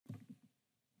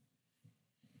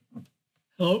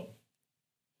Hello.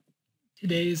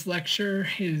 Today's lecture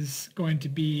is going to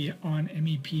be on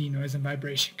MEP, noise and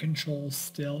vibration control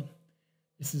still.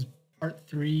 This is part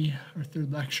 3, our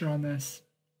third lecture on this.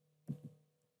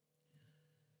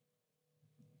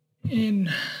 In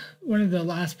one of the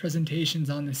last presentations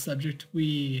on this subject,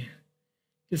 we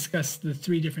discussed the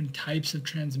 3 different types of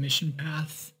transmission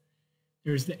paths.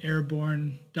 There's the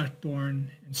airborne, ductborne,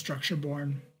 and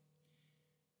structure-borne.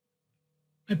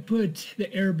 I put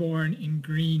the airborne in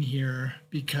green here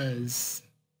because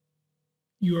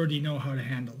you already know how to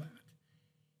handle that.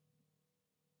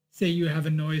 Say you have a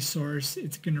noise source,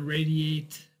 it's going to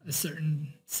radiate a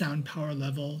certain sound power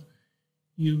level.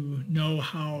 You know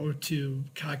how to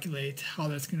calculate how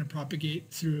that's going to propagate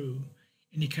through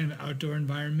any kind of outdoor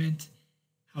environment,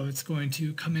 how it's going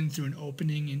to come in through an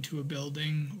opening into a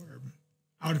building or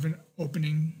out of an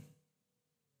opening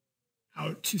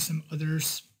out to some other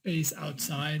space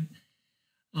outside,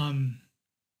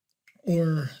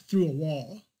 or through a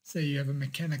wall. Say you have a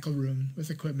mechanical room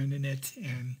with equipment in it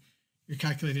and you're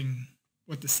calculating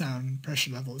what the sound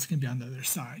pressure level is going to be on the other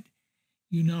side.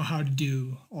 You know how to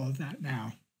do all of that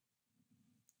now.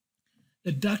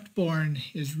 The duct-borne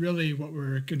is really what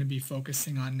we're going to be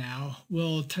focusing on now.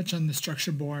 We'll touch on the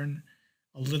structure-borne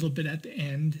a little bit at the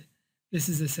end. This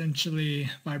is essentially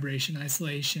vibration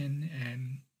isolation,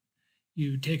 and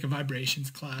you take a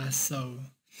vibrations class, so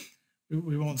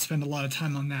we won't spend a lot of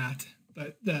time on that.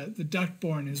 But the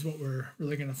duct-borne is what we're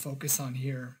really going to focus on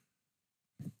here.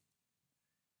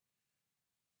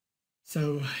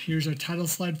 So here's our title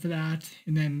slide for that.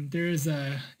 And then there is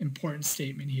an important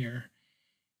statement here.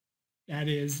 That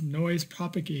is, noise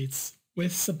propagates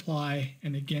with supply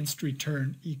and against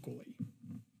return equally.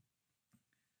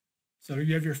 So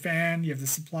you have your fan, you have the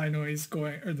supply noise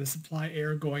going, or the supply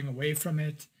air going away from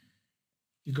it.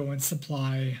 You go and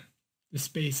supply the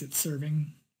space it's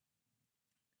serving.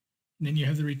 And then you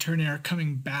have the return air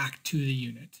coming back to the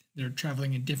unit. They're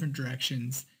traveling in different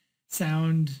directions.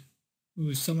 Sound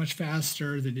moves so much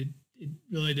faster that it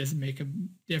really doesn't make a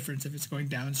difference if it's going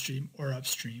downstream or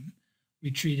upstream. We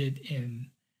treat it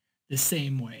in the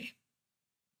same way.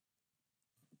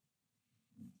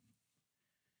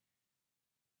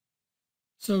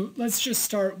 So let's just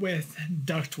start with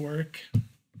ductwork.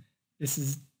 This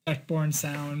is duct-borne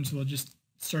sounds. We'll just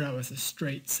start out with a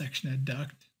straight section of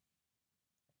duct.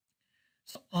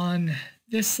 So on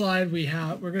this slide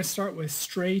we're going to start with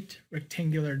straight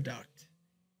rectangular duct.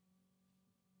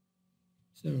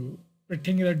 So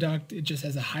rectangular duct, it just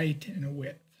has a height and a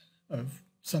width of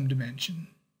some dimension.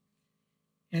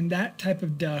 And that type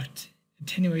of duct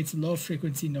attenuates low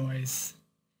frequency noise.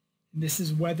 And this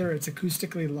is whether it's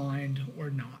acoustically lined or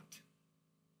not.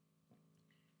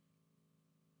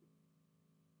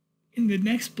 In the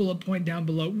next bullet point down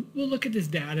below, we'll look at this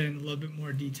data in a little bit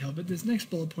more detail, but this next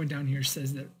bullet point down here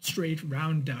says that straight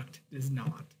round duct does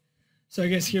not. So I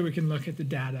guess here we can look at the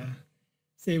data.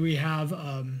 Say we have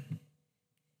a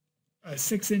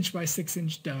 6-inch by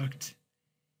 6-inch duct,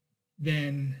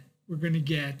 then we're going to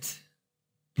get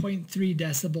 0.3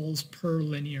 decibels per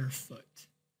linear foot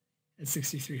at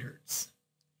 63 hertz.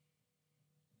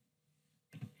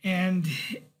 And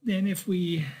then if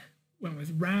we went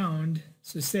with round,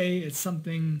 so say it's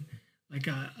something like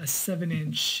a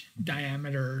 7-inch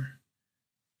diameter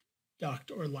duct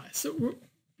or less. So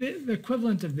the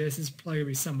equivalent of this is probably going to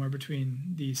be somewhere between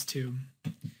these two.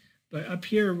 But up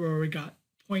here where we got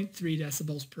 0.3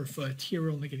 decibels per foot, here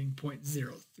we're only getting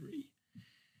 0.03.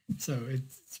 So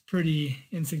it's pretty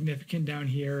insignificant down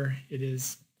here. It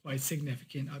is quite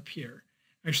significant up here.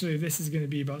 Actually, this is going to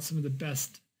be about some of the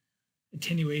best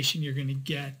attenuation you're going to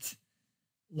get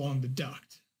along the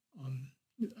duct.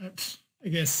 I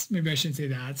guess maybe I shouldn't say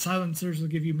that. Silencers will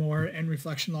give you more and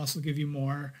reflection loss will give you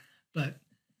more, but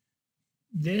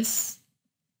this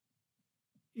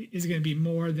is going to be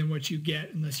more than what you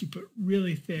get unless you put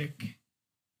really thick,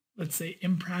 let's say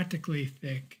impractically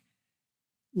thick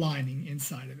lining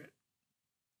inside of it.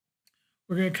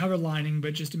 We're going to cover lining,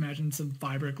 but just imagine some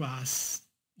fiberglass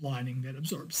lining that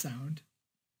absorbs sound.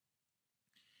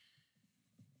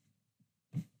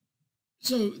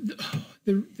 So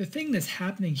the thing that's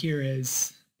happening here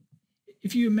is,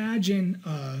 if you imagine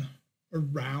a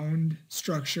round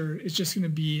structure, it's just going to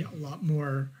be a lot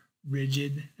more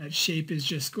rigid. That shape is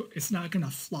just, it's not going to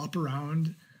flop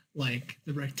around like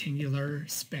the rectangular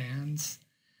spans.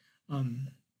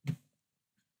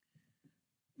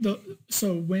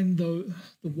 So when the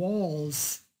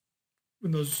walls,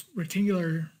 when those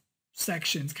rectangular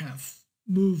sections kind of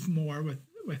move more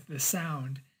with the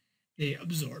sound, they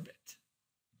absorb it.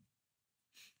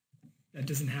 That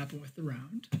doesn't happen with the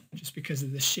round, just because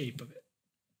of the shape of it.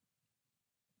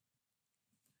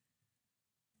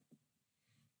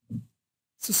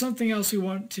 So something else we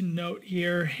want to note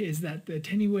here is that the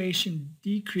attenuation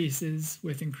decreases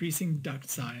with increasing duct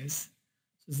size.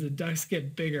 So as the ducts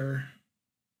get bigger,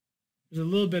 there's a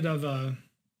little bit of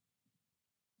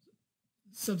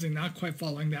something not quite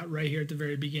following that right here at the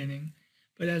very beginning.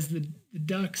 But as the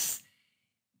ducts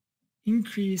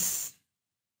increase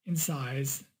in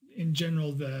size, in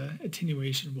general, the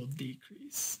attenuation will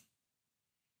decrease.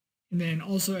 And then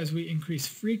also as we increase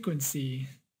frequency,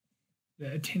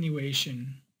 the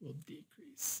attenuation will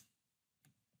decrease.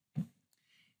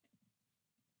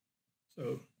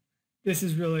 So this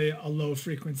is really a low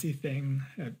frequency thing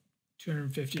at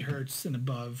 250 hertz and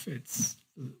above. It's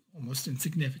almost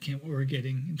insignificant what we're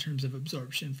getting in terms of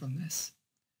absorption from this.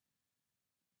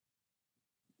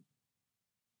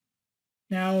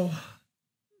 Now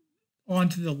on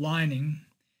to the lining.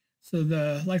 So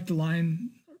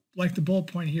like the bullet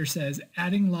point here says,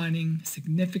 adding lining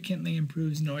significantly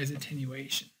improves noise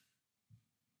attenuation.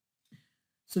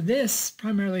 So this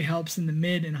primarily helps in the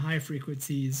mid and high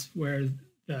frequencies where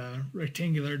the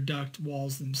rectangular duct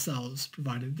walls themselves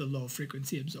provided the low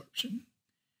frequency absorption.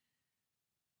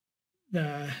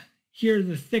 Here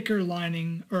the thicker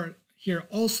lining, or here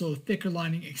also thicker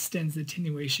lining extends the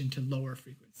attenuation to lower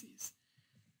frequencies.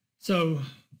 So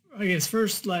I guess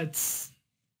first let's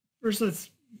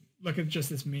look at just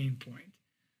this main point.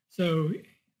 So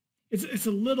it's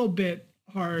a little bit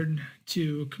hard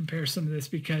to compare some of this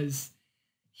because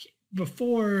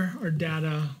before our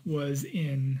data was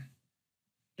in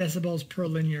decibels per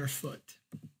linear foot.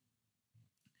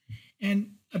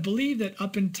 And I believe that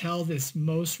up until this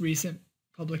most recent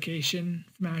publication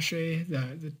from ASHRAE,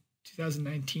 the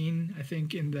 2019, I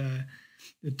think in the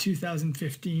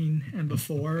 2015 and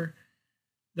before,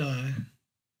 the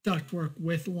ductwork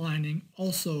with lining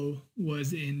also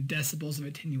was in decibels of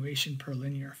attenuation per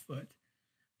linear foot.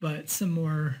 But some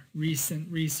more recent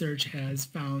research has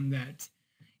found that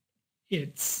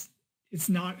it's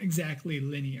not exactly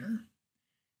linear.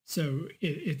 So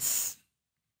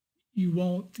you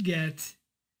won't get,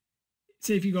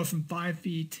 say if you go from 5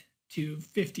 feet to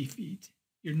 50 feet,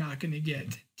 you're not going to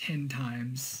get 10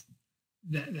 times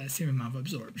that same amount of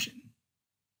absorption.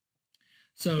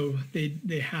 So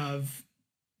they have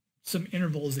some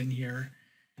intervals in here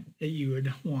that you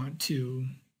would want to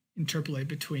interpolate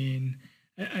between.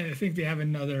 I think they have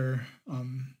another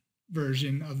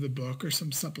version of the book or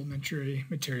some supplementary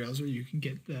materials where you can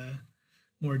get the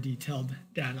more detailed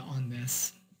data on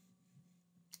this.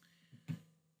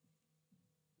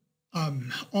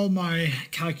 All my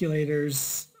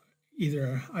calculators,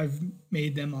 either I've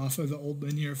made them off of the old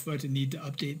linear foot and need to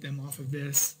update them off of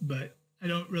this, but I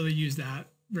don't really use that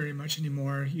very much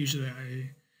anymore. Usually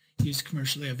I use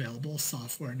commercially available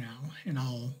software now, and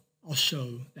I'll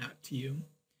show that to you.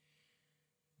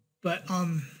 But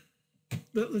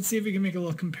let's see if we can make a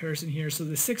little comparison here. So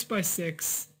the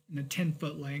 6x6 and a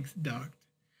 10-foot length duct,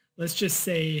 let's just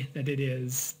say that it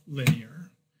is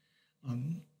linear.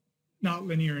 Not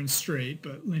linear and straight,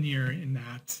 but linear in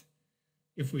that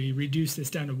if we reduce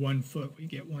this down to 1 foot, we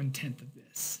get 1/10 of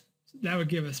this. So that would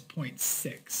give us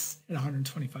 0.6 at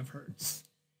 125 hertz.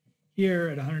 Here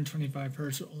at 125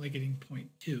 hertz, we're only getting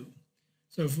 0.2.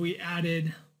 So if we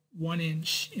added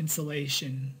 1-inch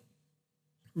insulation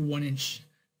or 1-inch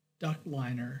duct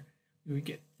liner, we would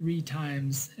get 3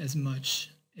 times as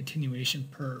much attenuation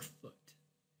per foot.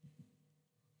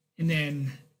 And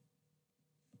then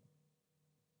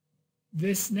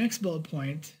this next bullet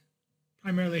point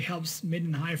primarily helps mid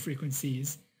and high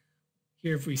frequencies.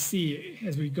 Here, if we see,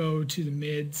 as we go to the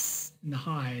mids and the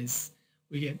highs,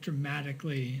 we get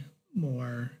dramatically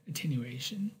more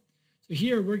attenuation. So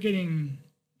here we're getting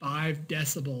 5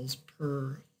 decibels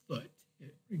per foot,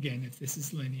 again, if this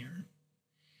is linear.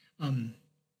 5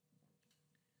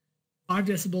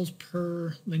 decibels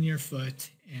per linear foot,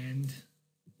 and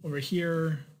over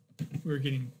here we're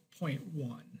getting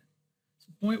 0.1.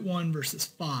 So 0.1 versus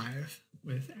 5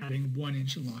 with adding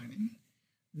 1-inch lining.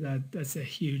 That's a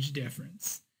huge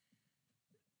difference.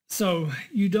 So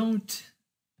you don't,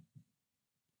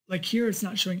 like here it's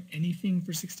not showing anything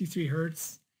for 63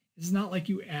 hertz. It's not like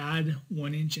you add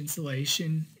 1-inch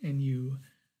insulation and you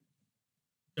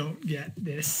don't get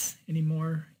this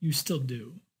anymore. You still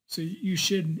do. So you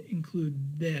should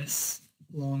include this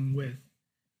along with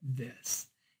this.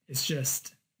 It's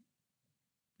just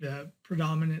the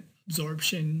predominant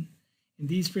absorption in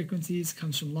these frequencies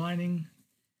comes from lining.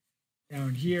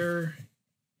 Down here,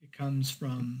 it comes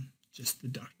from just the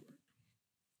ductwork.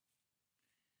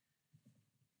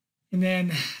 And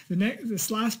then this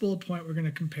last bullet point, we're going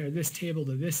to compare this table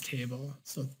to this table.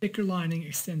 So thicker lining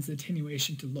extends the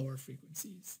attenuation to lower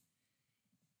frequencies.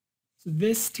 So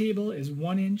this table is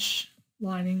 1-inch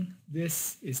lining.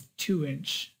 This is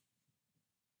 2-inch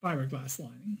fiberglass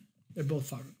lining. They're both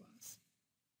fiberglass.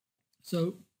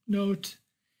 So note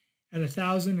at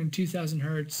 1,000 and 2,000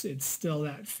 hertz, it's still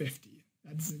at 50.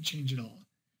 That doesn't change at all.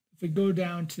 If we go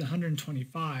down to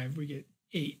 125, we get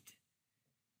 8.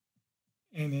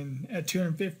 And then at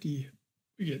 250,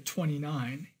 we get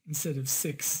 29 instead of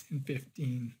 6 and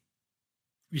 15,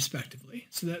 respectively.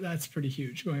 So that's pretty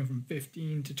huge, going from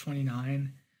 15 to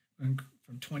 29, and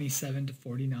from 27 to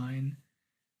 49.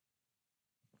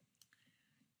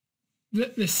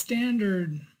 The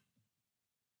standard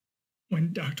when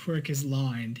ductwork is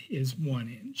lined is 1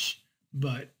 inch,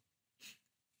 but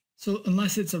so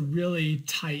unless it's a really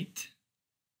tight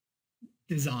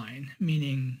design,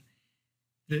 meaning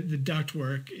the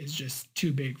ductwork is just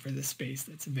too big for the space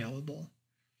that's available,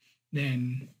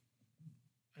 then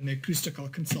an acoustical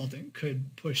consultant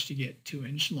could push to get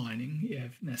 2-inch lining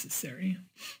if necessary.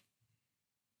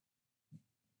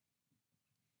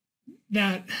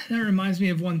 That reminds me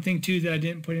of one thing too that I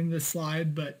didn't put in this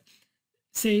slide, but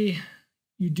say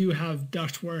you do have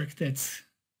ductwork that's,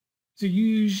 so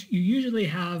you usually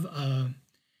have a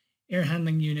air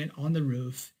handling unit on the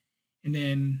roof, and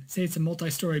then say it's a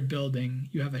multi-story building,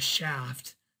 you have a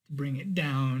shaft to bring it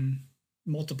down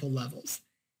multiple levels.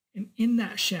 And in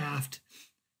that shaft,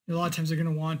 a lot of times they're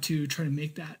going to want to try to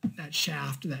make that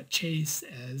shaft, that chase,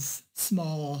 as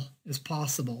small as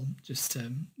possible, just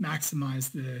to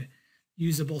maximize the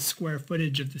usable square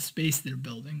footage of the space they're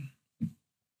building.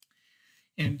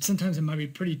 And sometimes it might be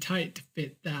pretty tight to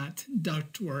fit that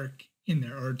ductwork in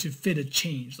there, or to fit a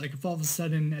change. Like if all of a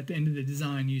sudden at the end of the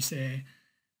design you say,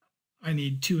 I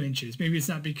need 2 inches. Maybe it's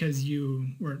not because you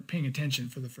weren't paying attention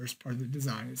for the first part of the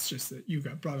design. It's just that you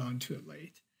got brought onto it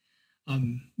late.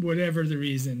 Whatever the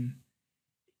reason,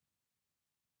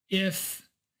 if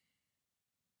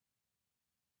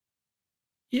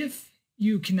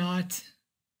you cannot,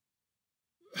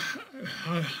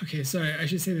 okay, sorry, I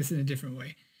should say this in a different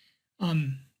way.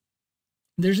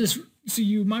 There's this, so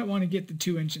you might want to get the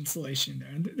 2-inch insulation there.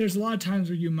 And there's a lot of times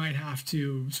where you might have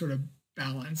to sort of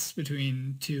balance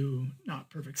between two not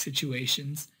perfect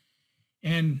situations.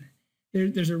 And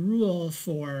there's a rule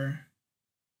for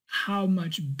how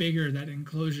much bigger that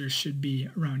enclosure should be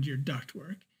around your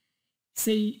ductwork.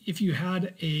 Say if you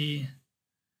had a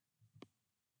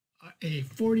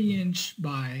 40-inch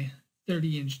by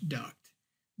 30-inch duct,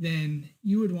 then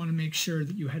you would want to make sure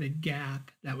that you had a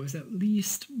gap that was at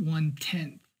least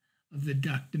 1/10 of the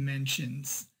duct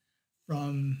dimensions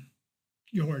from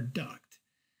your duct.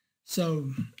 So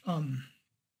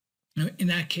in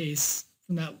that case,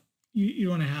 from that, you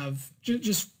want to have,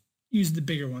 just use the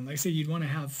bigger one. Like say you'd want to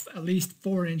have at least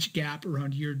 4-inch gap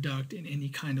around your duct in any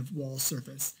kind of wall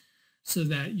surface so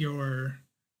that your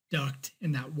duct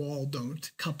and that wall don't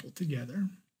couple together.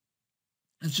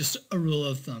 That's just a rule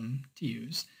of thumb to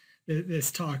use.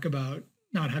 This talk about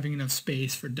not having enough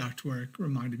space for ductwork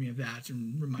reminded me of that,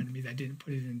 and reminded me that I didn't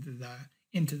put it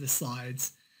into the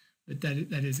slides, but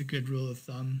that is a good rule of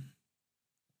thumb.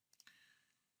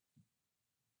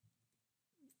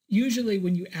 Usually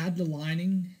when you add the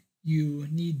lining, you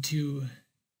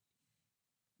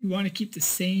want to keep the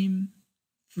same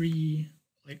free,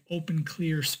 like open,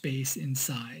 clear space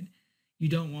inside. You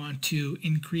don't want to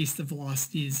increase the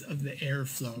velocities of the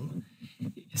airflow.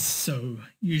 So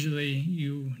usually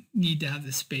you need to have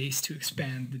the space to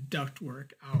expand the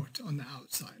ductwork out on the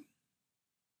outside.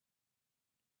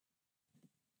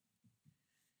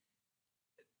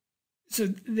 So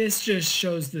this just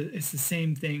shows that it's the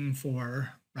same thing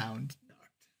for round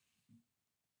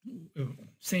duct.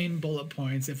 Same bullet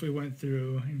points. If we went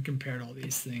through and compared all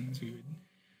these things, we would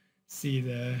see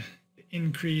the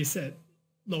increase at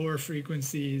lower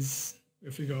frequencies.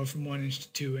 If we go from 1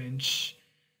 inch to 2-inch,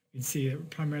 you'd see that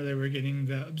primarily we're getting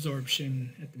the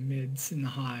absorption at the mids and the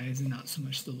highs and not so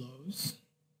much the lows.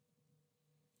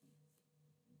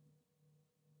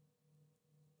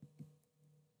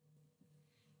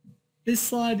 This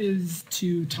slide is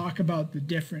to talk about the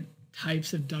different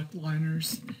types of duct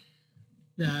liners.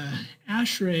 The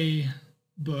ASHRAE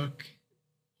book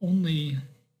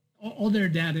all their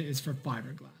data is for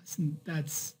fiberglass, and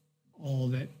that's all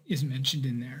that is mentioned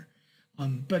in there.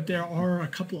 But there are a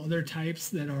couple other types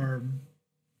that are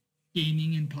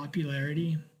gaining in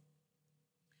popularity.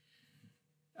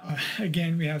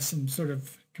 Again, we have some sort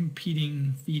of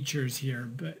competing features here,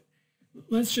 but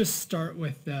let's just start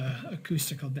with the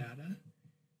acoustical data.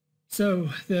 So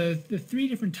the 3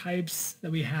 different types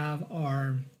that we have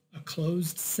are a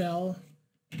closed cell.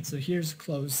 So here's a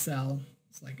closed cell.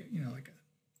 It's like like a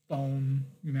foam.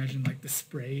 Imagine like the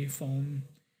spray foam.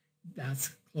 That's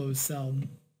closed cell.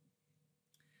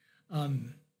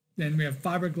 Then we have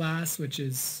fiberglass, which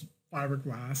is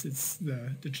fiberglass. It's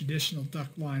the traditional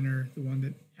duct liner, the one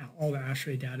that all the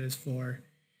ASHRAE data is for.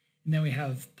 And then we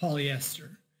have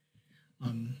polyester.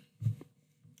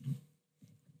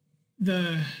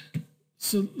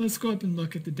 So let's go up and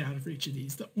look at the data for each of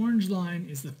these. The orange line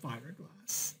is the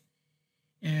fiberglass,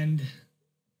 and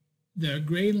the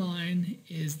gray line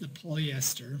is the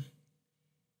polyester,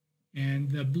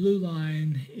 and the blue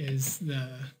line is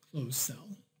the closed cell.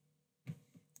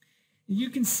 You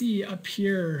can see up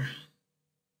here,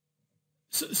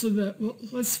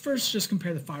 let's first just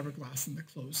compare the fiberglass and the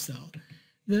closed cell.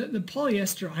 The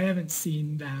polyester, I haven't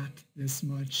seen that this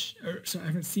much, I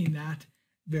haven't seen that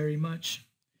very much.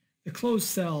 The closed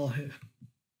cell,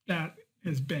 that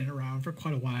has been around for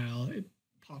quite a while. It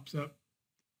pops up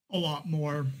a lot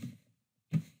more.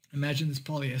 Imagine this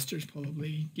polyester is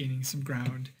probably gaining some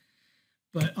ground.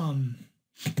 But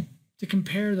to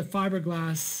compare the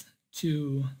fiberglass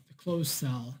to the closed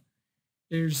cell,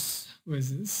 there's,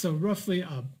 so roughly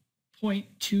a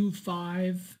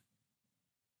 0.25.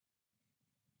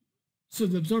 So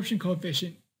the absorption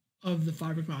coefficient of the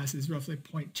fiberglass is roughly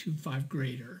 0.25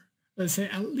 greater. Let's say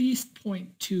at least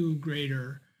 0.2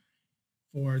 greater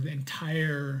for the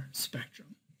entire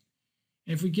spectrum.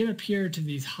 And if we get up here to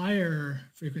these higher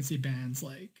frequency bands,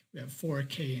 like we have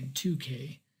 4K and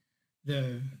 2K,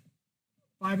 the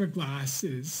fiberglass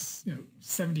is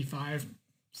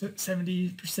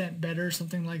 70% better,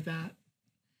 something like that.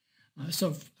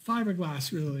 So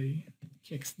fiberglass really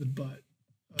kicks the butt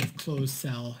of closed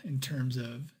cell in terms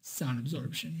of sound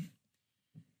absorption.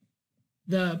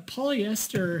 The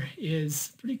polyester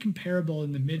is pretty comparable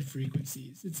in the mid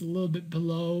frequencies. It's a little bit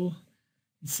below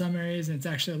in some areas, and it's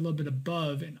actually a little bit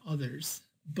above in others.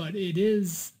 But it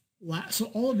is, so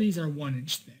all of these are 1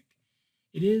 inch thick.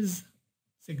 It is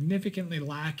significantly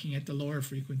lacking at the lower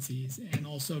frequencies and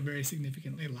also very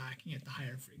significantly lacking at the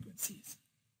higher frequencies.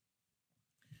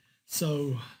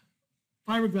 So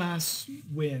fiberglass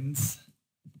wins.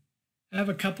 I have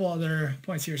a couple other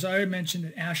points here. So I already mentioned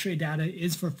that ASHRAE data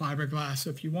is for fiberglass. So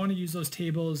if you want to use those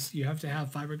tables, you have to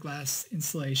have fiberglass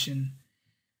insulation.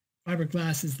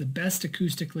 Fiberglass is the best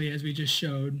acoustically, as we just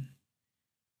showed.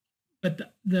 But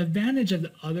the advantage of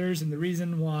the others, and the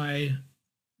reason why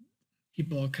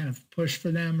people kind of push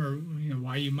for them, or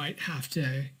why you might have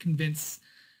to convince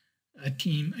a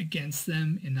team against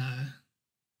them in a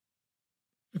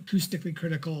acoustically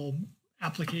critical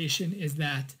application, is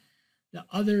that the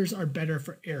others are better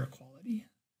for air quality.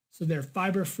 So they're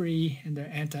fiber-free and they're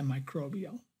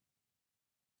antimicrobial.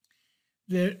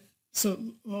 So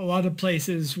a lot of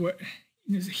places where,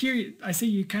 here I say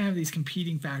you kind of have these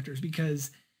competing factors,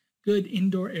 because good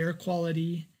indoor air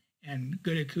quality and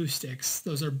good acoustics,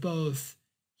 those are both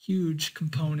huge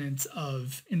components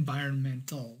of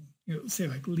environmental, say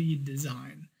like LEED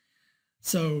design.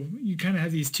 So you kind of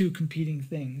have these two competing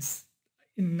things.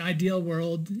 In an ideal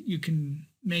world, you can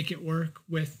make it work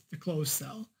with the closed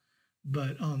cell.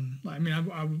 But I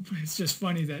mean, it's just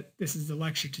funny that this is the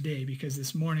lecture today, because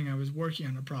this morning I was working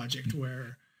on a project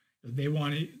where they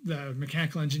wanted, the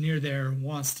mechanical engineer there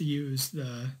wants to use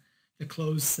the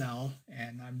closed cell,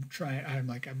 and I'm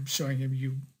showing him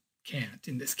you can't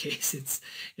in this case. It's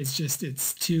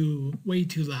way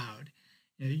too loud.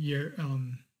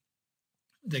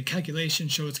 The calculation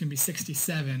shows it's going to be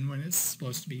 67 when it's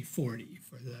supposed to be 40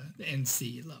 for the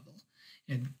NC level.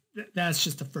 And that's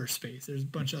just the first space. There's a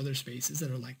bunch of other spaces that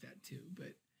are like that too.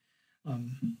 But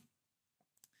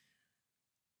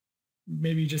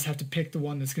maybe you just have to pick the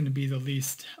one that's going to be the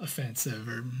least offensive,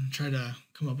 or try to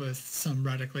come up with some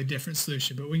radically different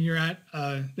solution. But when you're at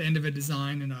the end of a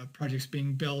design and a project's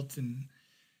being built, and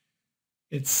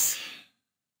it's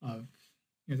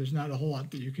there's not a whole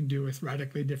lot that you can do with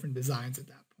radically different designs at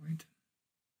that point.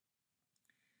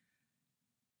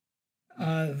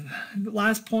 The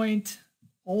last point,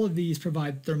 all of these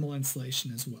provide thermal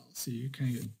insulation as well. So you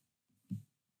kind of get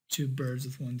two birds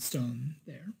with one stone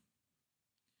there.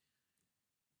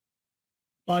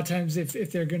 A lot of times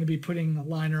if they're going to be putting a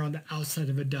liner on the outside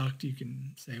of a duct, you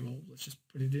can say, well, let's just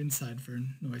put it inside for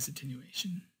noise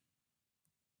attenuation.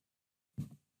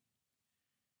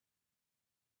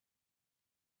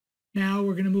 Now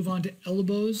we're going to move on to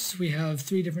elbows. We have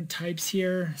 3 different types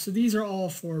here. So these are all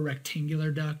for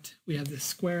rectangular duct. We have the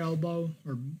square elbow,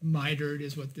 or mitered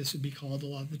is what this would be called a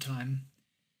lot of the time.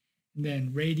 And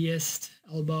then radiused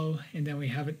elbow, and then we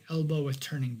have an elbow with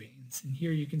turning vanes. And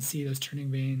here you can see those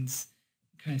turning vanes,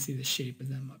 kind of see the shape of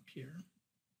them up here.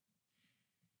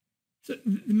 So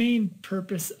the main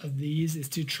purpose of these is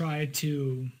to try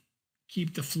to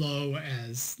keep the flow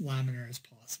as laminar as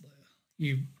possible.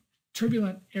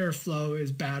 Turbulent airflow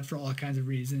is bad for all kinds of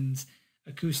reasons.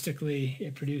 acoustically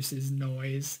it produces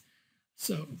noise.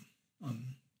 So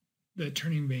the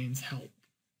turning vanes help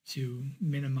to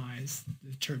minimize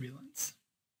the turbulence.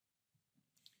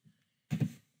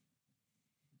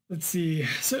 Let's see.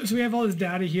 So we have all this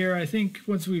data here. I think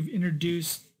once we've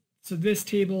introduced, so this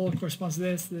table corresponds to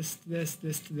this, this, this,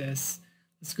 this to this.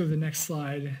 Let's go to the next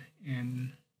slide.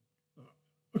 And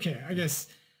okay, I guess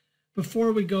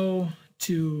before we go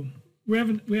to, we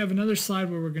have another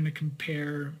slide where we're going to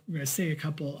compare, we're going to say a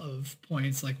couple of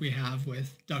points like we have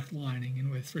with duct lining and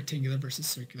with rectangular versus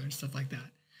circular and stuff like that.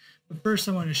 But first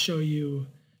I want to show you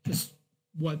just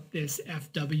what this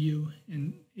FW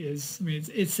is. I mean,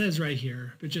 it says right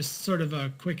here, but just sort of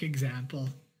a quick example.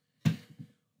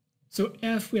 So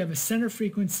F, we have a center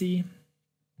frequency,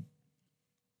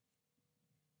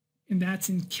 and that's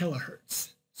in kilohertz.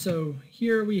 So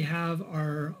here we have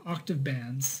our octave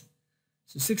bands.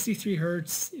 So 63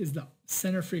 hertz is the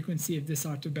center frequency of this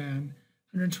octave band.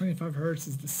 125 hertz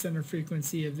is the center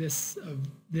frequency of this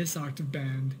octave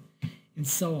band, and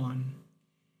so on.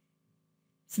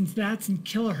 Since that's in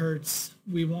kilohertz,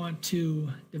 we want to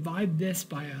divide this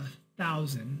by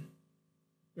 1,000,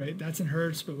 right? That's in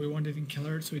hertz, but we want it in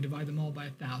kilohertz, so we divide them all by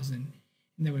 1,000,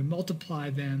 and then we multiply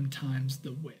them times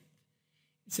the width.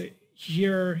 So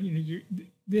here,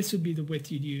 this would be the width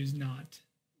you'd use, not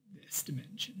this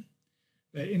dimension.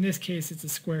 But in this case, it's a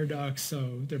square duct,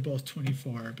 so they're both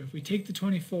 24. But if we take the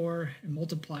 24 and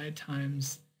multiply it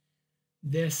times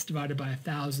this divided by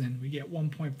 1,000, we get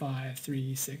 1.5,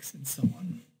 3, 6, and so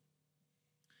on.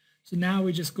 So now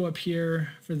we just go up here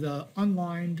for the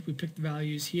unlined, we pick the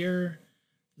values here.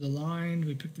 For the lined,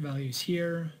 we pick the values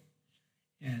here.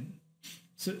 And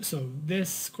so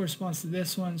this corresponds to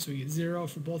this one, so we get 0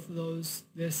 for both of those.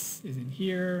 This is in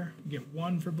here, we get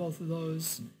 1 for both of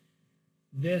those.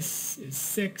 This is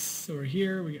 6, so we're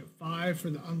here, we get 5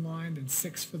 for the unlined and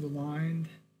 6 for the lined,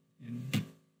 and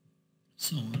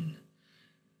so on.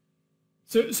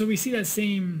 So we see that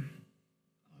same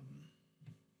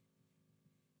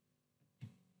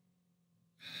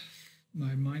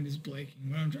my mind is blanking.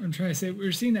 What I'm trying to say,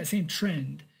 we're seeing that same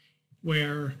trend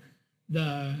where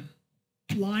the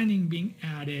lining being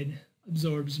added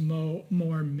absorbs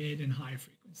more mid and high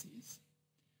frequencies.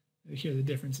 Here the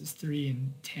difference is 3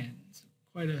 and 10. So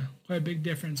quite a big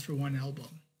difference for one elbow.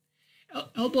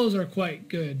 Elbows are quite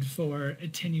good for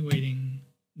attenuating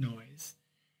noise.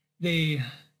 They,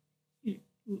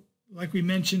 like we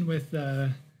mentioned with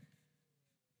there's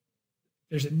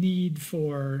a need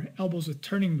for elbows with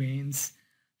turning vanes.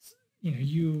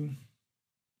 On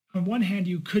one hand,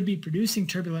 you could be producing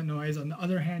turbulent noise. On the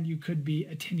other hand, you could be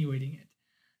attenuating it.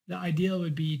 The ideal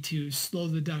would be to slow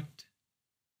the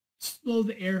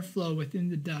airflow within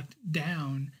the duct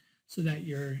down so that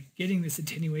you're getting this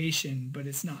attenuation, but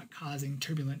it's not causing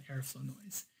turbulent airflow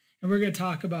noise. And we're going to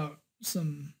talk about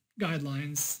some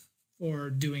guidelines for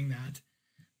doing that.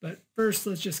 But first,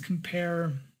 let's just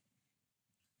compare.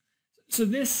 So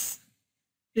this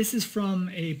is from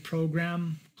a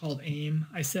program called AIM.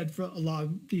 I said for a lot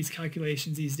of these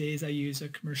calculations these days, I use a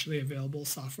commercially available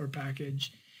software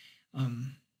package.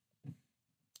 The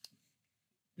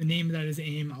name of that is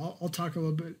AIM. I'll talk a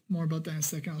little bit more about that in a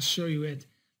second. I'll show you it.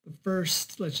 But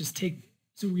first, let's just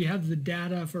so we have the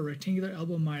data for rectangular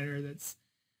elbow miter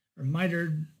or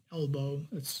mitered elbow,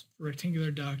 that's a rectangular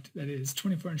duct that is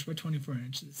 24 inch by 24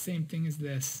 inch. The same thing as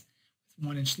this with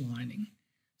 1 inch lining.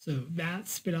 So that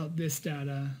spit out this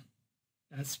data,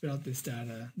 that spit out this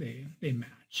data, they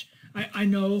match. I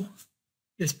know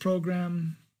this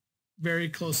program very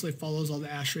closely follows all the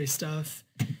ASHRAE stuff.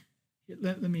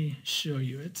 Let me show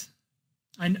you it.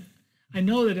 I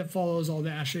know that it follows all the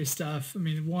ASHRAE stuff. I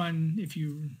mean,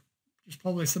 there's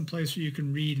probably some place where you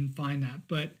can read and find that,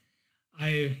 but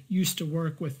I used to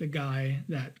work with the guy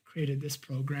that created this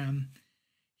program.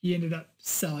 He ended up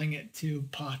selling it to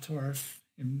Pottorff,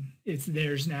 and it's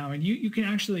theirs now. And you can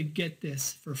actually get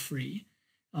this for free.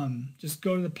 Just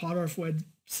go to the Pottorff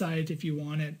website if you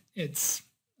want it. It's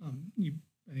I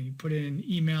think you put in an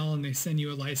email and they send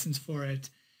you a license for it.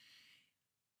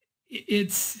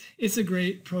 It's a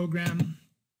great program.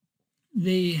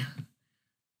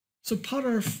 So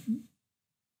Pottorff,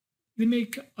 they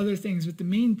make other things, but the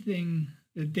main thing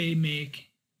that they make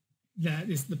that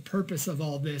is the purpose of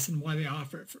all this and why they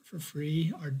offer it for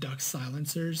free are duct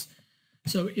silencers.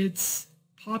 So it's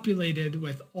populated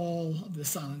with all of the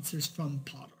silencers from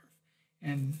Pottorff,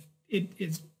 and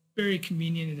it's very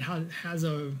convenient. It has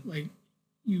a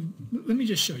let me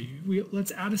just show you.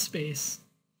 Let's add a space.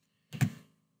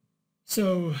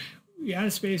 So we add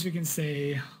a space, we can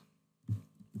say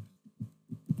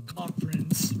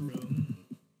conference room.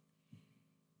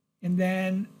 And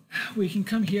then we can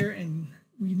come here and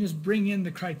we can just bring in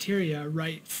the criteria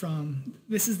right from,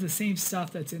 this is the same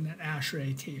stuff that's in that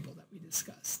ASHRAE table that we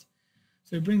discussed.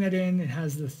 So we bring that in, it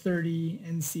has the 30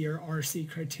 NC or RC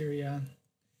criteria.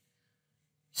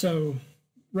 So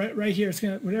right here, it's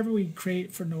gonna, whatever we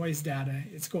create for noise data,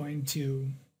 it's going to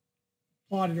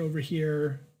plot it over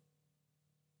here.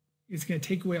 It's going to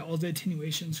take away all the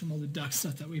attenuations from all the duct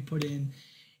stuff that we put in,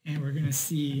 and we're going to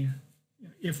see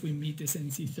if we meet this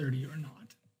NC30 or not.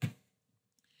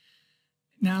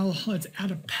 Now let's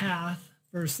add a path.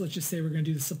 First, let's just say we're going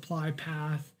to do the supply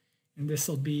path, and this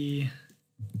will be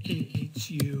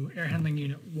AHU, Air Handling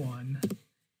Unit 1.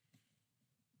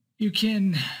 You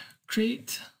can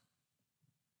create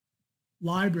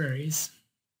libraries.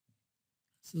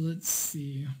 So let's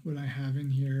see what I have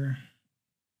in here.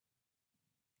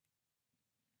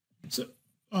 So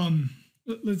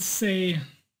let's say,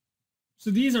 so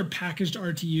these are packaged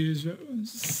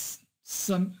RTUs.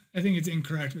 But I think it's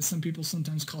incorrect, but some people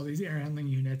sometimes call these air handling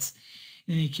units.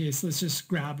 In any case, let's just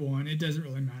grab one. It doesn't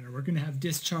really matter. We're going to have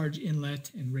discharge, inlet,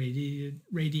 and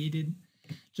radiated.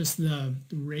 Just the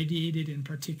radiated in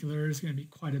particular is going to be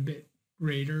quite a bit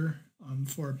greater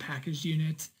for a packaged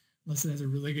unit, unless it has a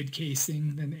really good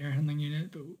casing than the air handling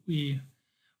unit. But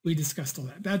we discussed all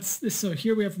that. That's this. So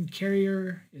here we have from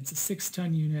Carrier. It's a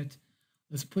 6-ton unit.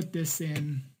 Let's put this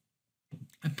in.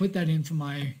 I put that in from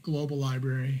my global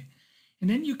library. And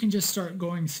then you can just start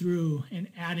going through and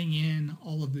adding in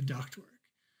all of the ductwork.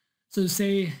 So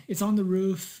say it's on the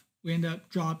roof. We end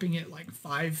up dropping it like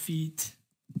 5 feet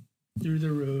through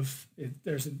the roof.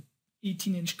 There's an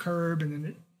 18-inch curb, and then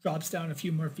it drops down a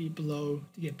few more feet below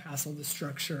to get past all the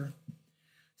structure.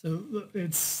 So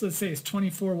it's, let's say it's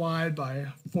 24 wide by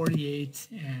 48,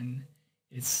 and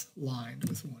it's lined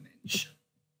with 1 inch.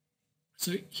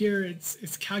 So here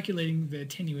it's calculating the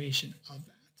attenuation of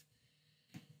that.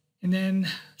 And then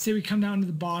say we come down to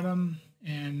the bottom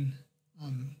and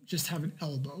just have an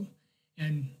elbow.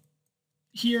 And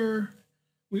here,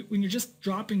 when you're just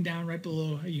dropping down right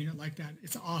below a unit like that,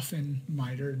 it's often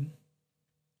mitered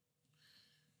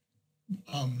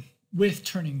with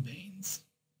turning vanes.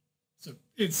 So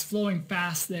it's flowing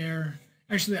fast there.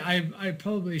 Actually, I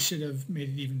probably should have made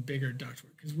it even bigger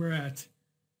ductwork, because we're at,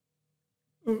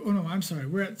 oh no, I'm sorry,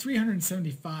 we're at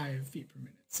 375 feet per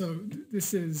minute. So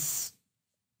this is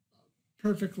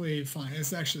perfectly fine.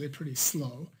 It's actually pretty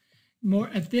slow.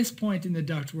 More at this point in the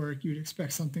ductwork, you'd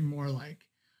expect something more like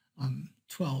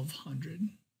 1200.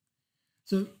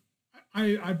 So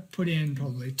I put in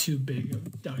probably too big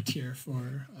of duct here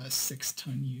for a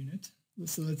 6-ton unit.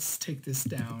 So let's take this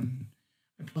down.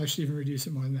 I probably should even reduce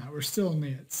it more than that. We're still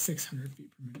only at 600 feet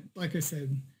per minute. Like I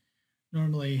said,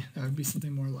 normally that would be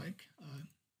something more like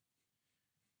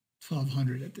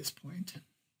 1200 at this point.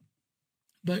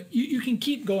 But you can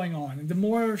keep going on. And the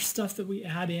more stuff that we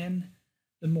add in,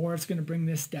 the more it's going to bring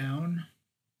this down.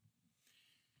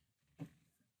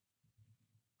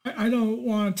 I don't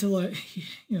want to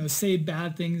say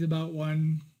bad things about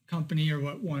one company or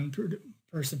what one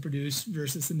person produced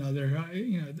versus another.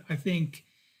 I think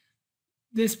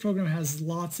this program has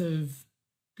lots of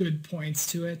good points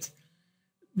to it.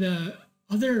 The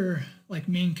other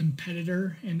main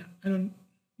competitor, and I don't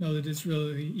know that it's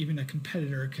really even a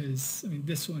competitor, because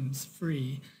this one's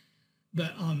free,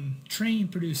 but Train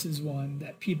produces one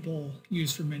that people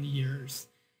use for many years.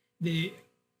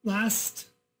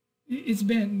 It's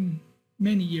been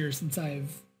many years since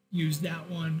I've used that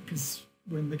one, because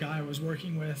when the guy I was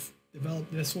working with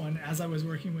developed this one, as I was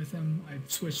working with him, I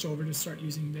switched over to start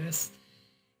using this,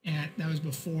 and that was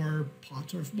before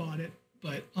Pottorff bought it.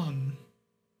 But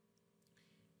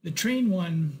the Train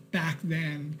one back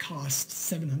then cost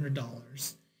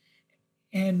 $700,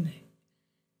 and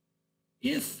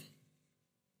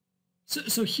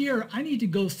so here I need to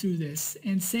go through this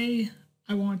and say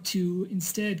I want to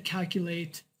instead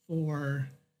calculate for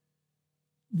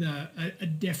a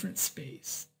different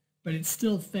space, but it's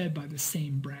still fed by the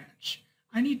same branch.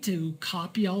 I need to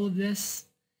copy all of this.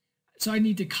 So I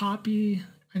need to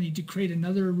create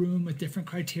another room with different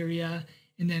criteria,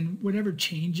 and then whatever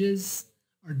changes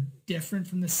are different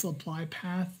from the supply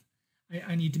path,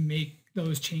 I need to make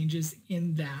those changes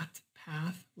in that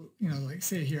path. Like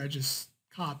say here, I just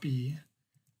copy,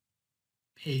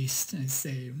 paste, and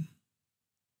save.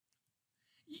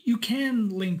 You can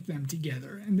link them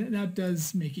together, and that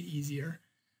does make it easier.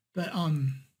 But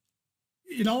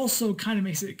it also kind of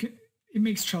makes it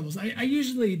makes troubles. I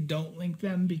usually don't link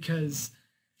them, because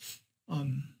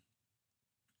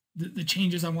the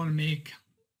changes I want to make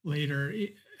later,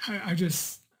 I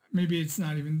just, maybe it's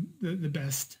not even the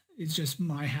best. It's just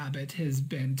my habit has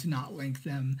been to not link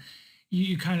them.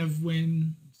 You kind of,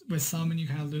 when with some and you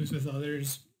kind of lose with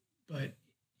others. But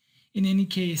in any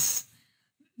case,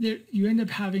 you end up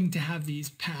having to have these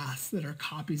paths that are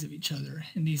copies of each other,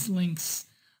 and these links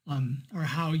are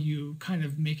how you kind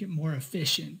of make it more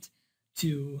efficient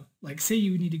to, like, say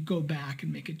you need to go back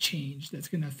and make a change that's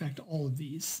going to affect all of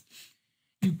these.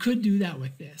 You could do that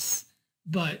with this,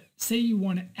 but say you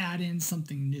want to add in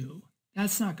something new,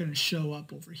 that's not going to show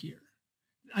up over here.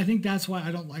 I think that's why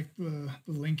I don't like the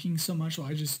linking so much. So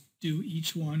I just do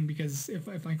each one, because if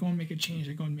I go and make a change,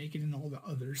 I go and make it in all the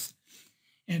others.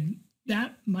 And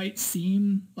that might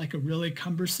seem like a really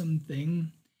cumbersome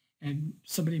thing, and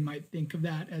somebody might think of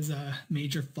that as a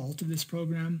major fault of this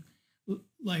program.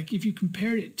 Like if you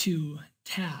compared it to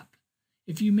tap,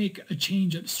 if you make a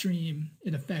change upstream,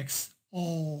 it affects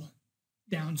all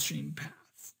downstream paths.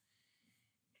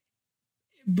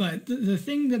 But the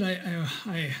thing that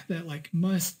I that like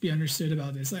must be understood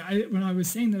about this, like when I was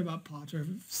saying that about POTS or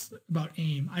about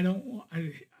AIM, I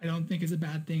don't think it's a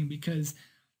bad thing, because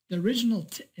the original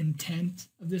intent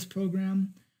of this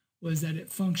program was that it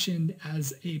functioned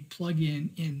as a plugin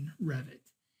in Revit,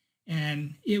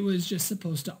 and it was just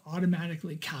supposed to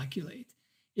automatically calculate.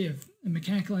 If a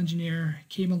mechanical engineer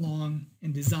came along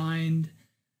and designed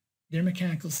their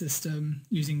mechanical system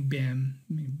using BIM,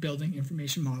 building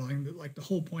information modeling, like the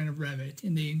whole point of Revit,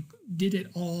 and they did it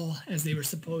all as they were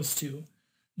supposed to,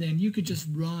 then you could just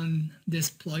run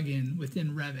this plugin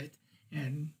within Revit,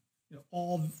 and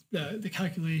all the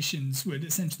calculations would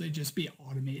essentially just be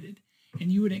automated,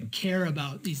 and you wouldn't care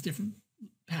about these different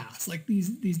paths. Like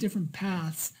these different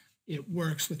paths, it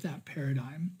works with that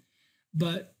paradigm.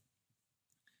 But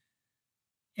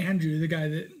Andrew, the guy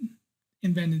that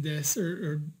invented this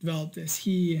or developed this,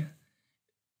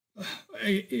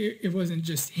 it wasn't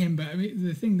just him, but I mean,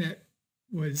 the thing that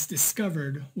was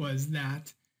discovered was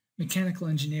that mechanical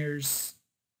engineers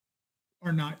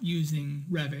are not using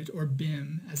Revit or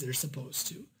BIM as they're supposed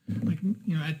to. Like,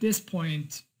 at this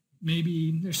point,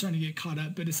 maybe they're starting to get caught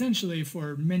up, but essentially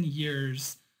for many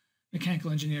years, mechanical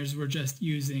engineers were just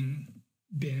using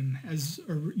BIM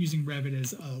or using Revit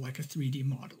as like a 3D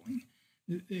modeling.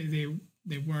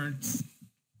 They weren't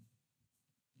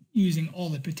using all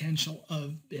the potential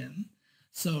of BIM.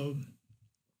 So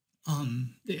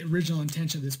the original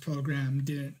intention of this program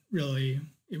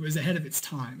it was ahead of its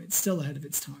time. It's still ahead of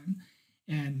its time.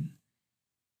 And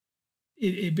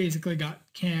it basically got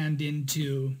canned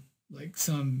into like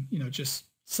some, just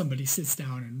somebody sits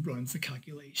down and runs the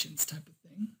calculations type of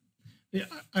thing.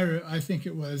 I think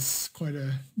it was quite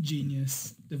a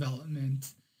genius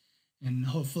development. And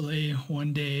hopefully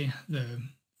one day the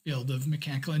field of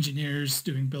mechanical engineers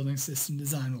doing building system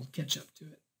design will catch up to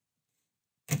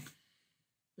it.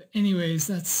 But anyways,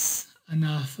 that's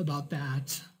enough about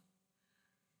that.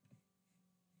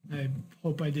 I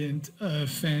hope I didn't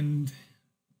offend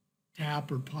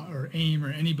TAP or AIM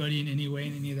or anybody in any way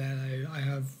in any of that. I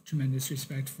have tremendous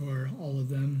respect for all of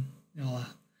them. They all are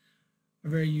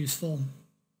very useful.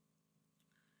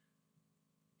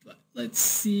 Let's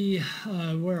see,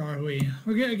 where are we?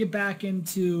 We're going to get back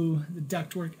into the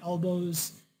ductwork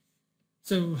elbows.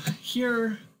 So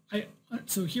here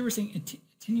we're saying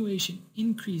attenuation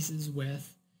increases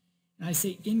with, and I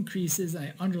say increases,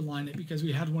 I underline it because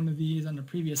we had one of these on the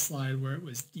previous slide where it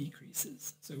was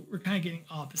decreases. So we're kind of getting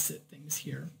opposite things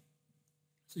here.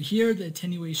 So here the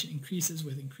attenuation increases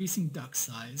with increasing duct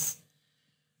size.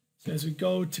 So as we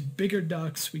go to bigger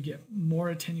ducts, we get more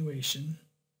attenuation.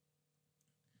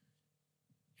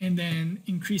 And then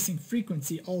increasing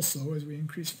frequency also, as we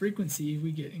increase frequency,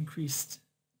 we get increased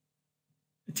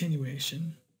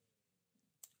attenuation.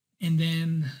 And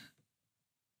then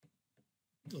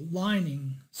the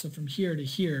lining, so from here to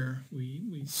here,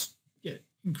 we get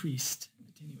increased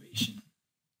attenuation.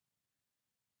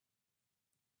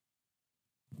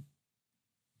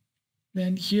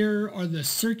 Then here are the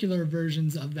circular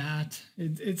versions of that.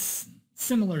 It's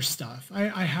similar stuff.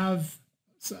 I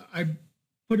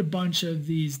put a bunch of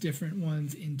these different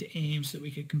ones into AIM so that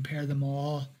we could compare them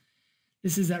all.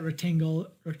 This is that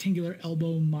rectangular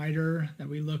elbow miter that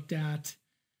we looked at.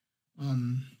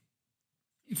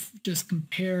 If just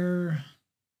compare,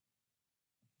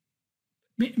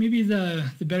 maybe the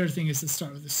better thing is to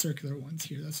start with the circular ones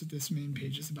here. That's what this main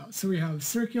page is about. So we have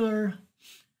circular.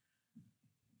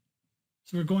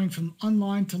 So we're going from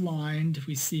unlined to lined.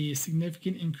 We see a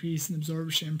significant increase in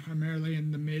absorption, primarily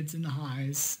in the mids and the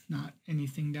highs, not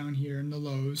anything down here in the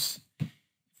lows. If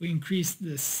we increase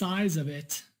the size of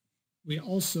it, we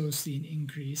also see an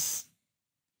increase.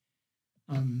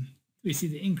 We see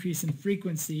the increase in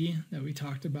frequency that we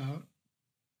talked about.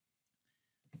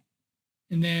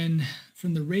 And then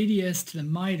from the radius to the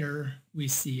miter, we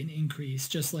see an increase,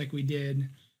 just like we did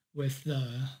with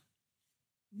the,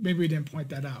 maybe we didn't point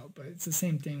that out, but it's the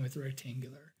same thing with the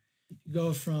rectangular. You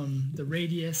go from the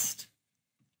radius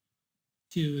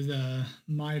to the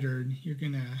mitered, you're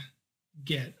going to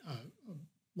get a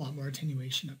lot more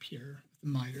attenuation up here with the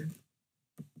mitered.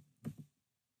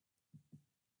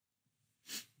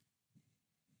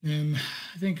 And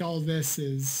I think all this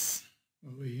is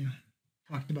what we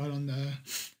talked about on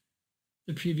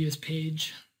the previous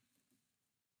page.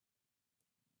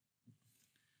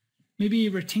 Maybe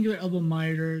rectangular elbow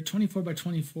miter, 24 by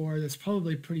 24. That's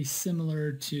probably pretty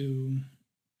similar to,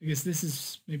 I guess this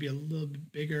is maybe a little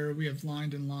bit bigger. We have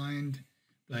lined and lined,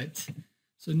 but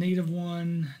so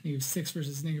 -1, -6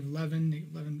 versus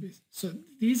 -11, -11. So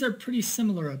these are pretty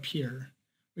similar up here.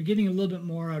 We're getting a little bit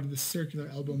more out of the circular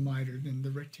elbow miter than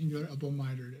the rectangular elbow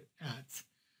miter at,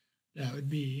 that would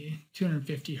be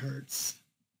 250 hertz,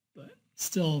 but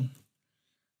still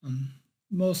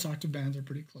most octave bands are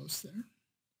pretty close there.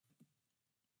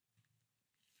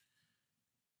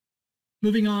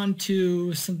 Moving on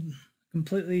to some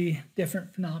completely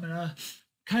different phenomena,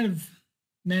 kind of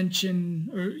mention,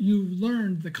 or you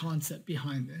learned the concept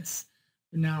behind this,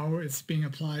 but now it's being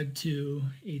applied to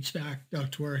HVAC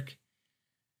ductwork.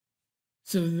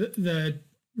 So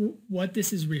what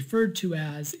this is referred to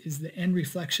as is the end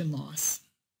reflection loss.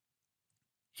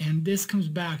 And this comes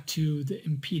back to the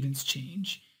impedance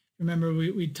change. Remember,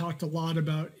 we talked a lot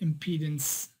about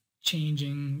impedance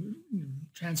changing,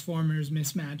 transformers,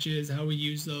 mismatches, how we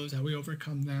use those, how we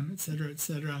overcome them, et cetera, et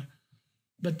cetera.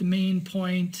 But the main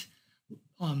point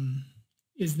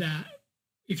is that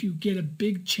if you get a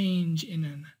big change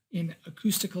in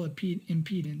acoustical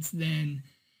impedance, then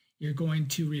you're going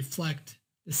to reflect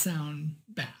the sound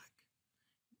back.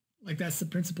 Like that's the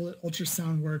principle that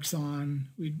ultrasound works on.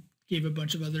 We gave a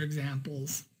bunch of other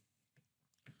examples.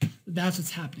 That's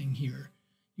what's happening here.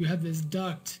 You have this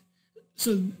duct.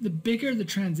 So the bigger the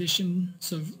transition,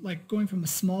 so like going from a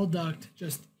small duct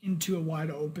just into a wide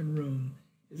open room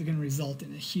is going to result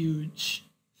in a huge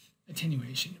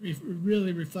attenuation. It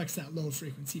really reflects that low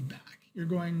frequency back. You're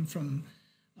going from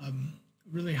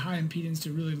really high impedance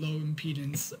to really low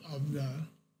impedance of the,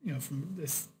 from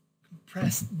this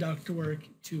compressed ductwork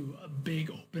to a big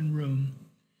open room.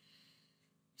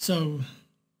 So,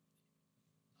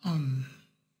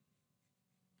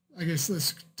 I guess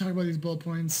let's talk about these bullet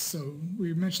points. So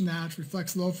we mentioned that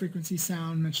reflects low frequency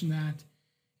sound, mentioned that,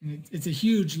 and it's a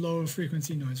huge low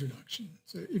frequency noise reduction.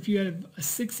 So if you have a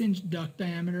 6-inch duct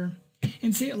diameter,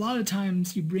 and say a lot of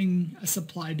times you bring a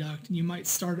supply duct and you might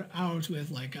start out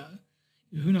with like a,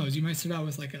 who knows, you might start out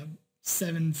with like a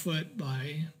 7-foot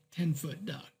by 10-foot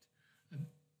duct.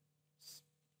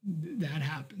 That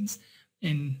happens.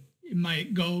 And it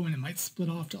might go and it might split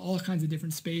off to all kinds of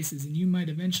different spaces, and you might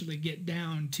eventually get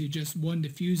down to just one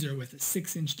diffuser with a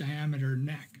 6-inch diameter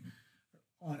neck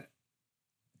on it.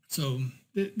 So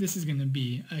this is going to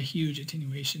be a huge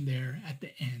attenuation there at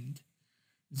the end.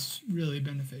 It's really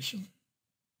beneficial.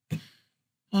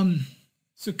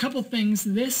 So a couple things.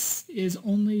 This is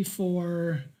only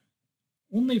for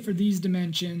these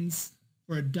dimensions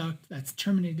for a duct that's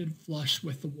terminated flush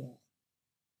with the wall.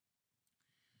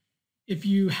 If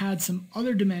you had some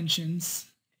other dimensions,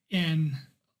 and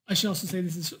I should also say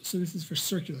this is for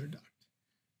circular duct.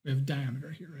 We have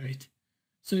diameter here, right?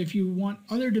 So if you want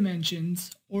other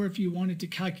dimensions, or if you wanted to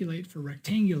calculate for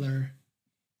rectangular,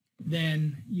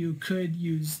 then you could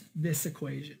use this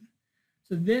equation.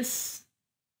 So this,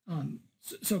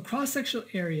 so cross-sectional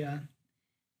area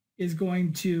is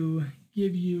going to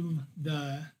give you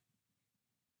the,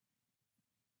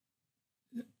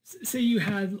 say you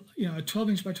had a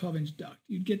 12-inch by 12-inch duct.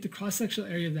 You'd get the cross-sectional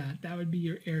area of that. That would be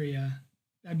your area.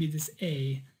 That'd be this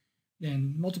A.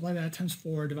 Then multiply that times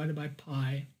 4 divided by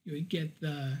pi. You would get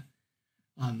the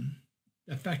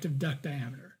effective duct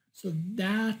diameter. So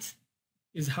that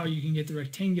is how you can get the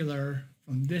rectangular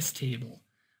from this table.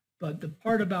 But the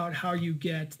part about how you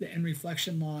get the end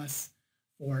reflection loss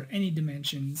for any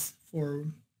dimensions, for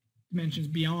dimensions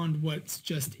beyond what's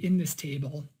just in this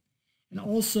table, and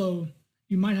also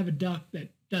you might have a duct that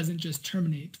doesn't just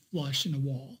terminate flush in a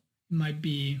wall. It might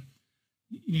be,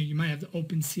 you might have the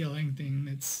open ceiling thing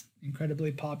that's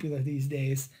incredibly popular these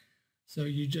days. So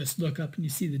you just look up and you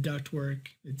see the ductwork.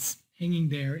 It's hanging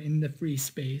there in the free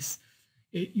space.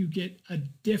 You get a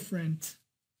different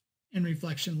end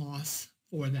reflection loss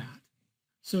for that.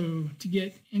 So to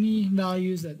get any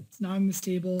values that's not in this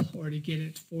table, or to get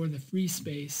it for the free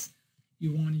space,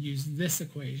 you want to use this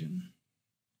equation.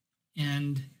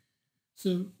 And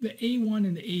so the A1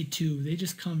 and the A2, they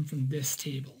just come from this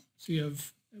table. So you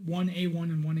have one A1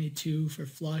 and one A2 for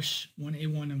flush, one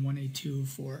A1 and one A2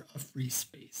 for a free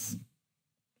space.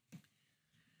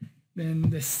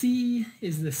 Then the C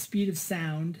is the speed of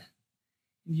sound,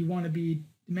 and you want to be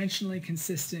dimensionally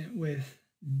consistent with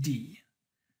D.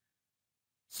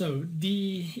 So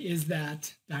D is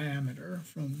that diameter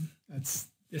that's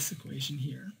this equation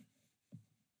here.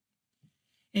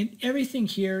 And everything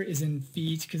here is in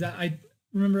feet, because I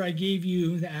remember I gave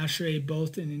you the ASHRAE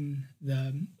both in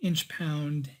the inch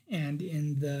pound and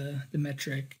in the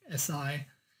metric SI.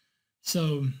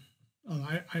 So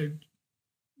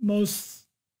most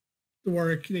the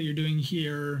work that you're doing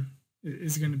here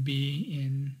is going to be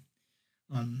in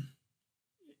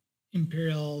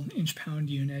imperial inch pound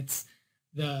units.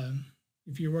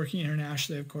 If you're working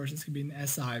internationally, of course, it's going to be in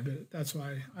SI, but that's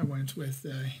why I went with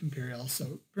imperial.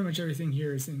 So pretty much everything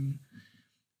here is in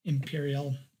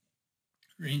imperial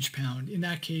or inch pound. In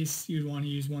that case, you'd want to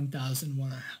use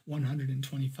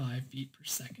 1,125 feet per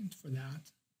second for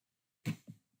that.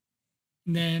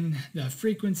 And then the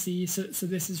frequency, so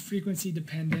this is frequency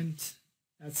dependent.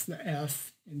 That's the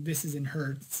F, and this is in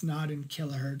hertz. It's not in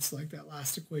kilohertz like that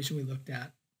last equation we looked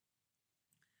at.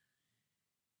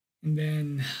 And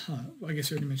then, I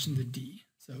guess we already mentioned the D.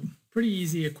 So pretty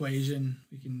easy equation.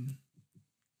 We can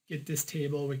get this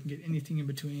table. We can get anything in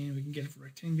between. We can get it for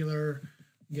rectangular.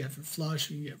 We can get it for flush.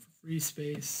 We can get it for free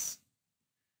space.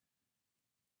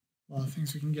 A lot of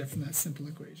things we can get from that simple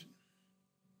equation.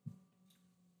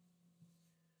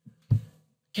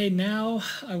 Okay, now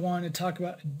I want to talk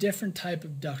about a different type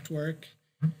of ductwork.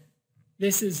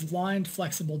 This is lined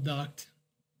flexible duct.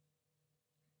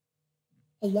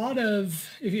 A lot of,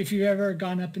 if you've ever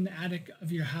gone up in the attic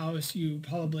of your house, you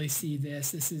probably see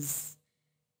this. This is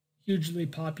hugely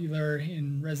popular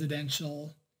in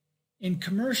residential. In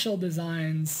commercial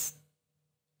designs,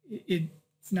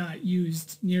 it's not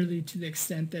used nearly to the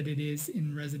extent that it is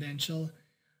in residential.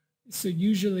 So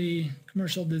usually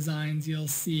commercial designs, you'll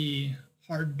see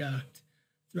hard duct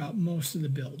throughout most of the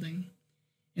building.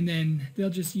 And then they'll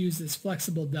just use this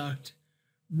flexible duct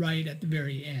right at the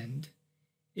very end.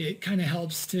 It kind of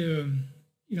helps to,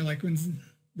 like when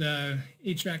the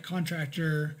HVAC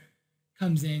contractor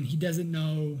comes in, he doesn't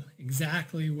know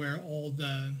exactly where all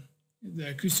the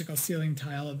acoustical ceiling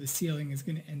tile of the ceiling is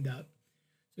going to end up.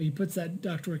 So he puts that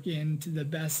ductwork in to the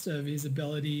best of his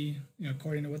ability,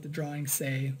 according to what the drawings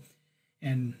say.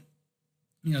 And,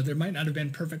 there might not have been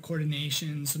perfect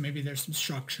coordination, so maybe there's some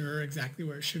structure exactly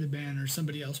where it should have been, or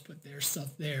somebody else put their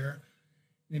stuff there.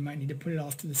 They might need to put it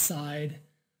off to the side.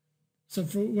 So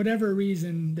for whatever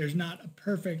reason, there's not a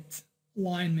perfect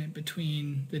alignment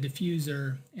between the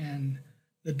diffuser and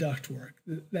the ductwork.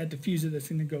 That diffuser that's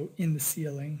going to go in the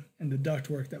ceiling and the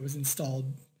ductwork that was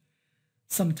installed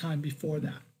sometime before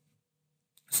that.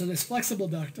 So this flexible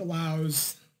duct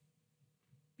allows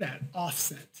that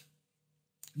offset.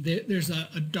 There's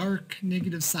a dark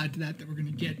negative side to that we're going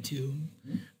to get to,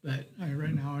 but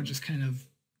right now I'm just kind of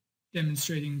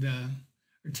demonstrating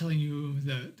or telling you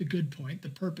the good point, the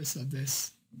purpose of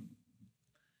this.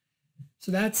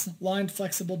 So that's lined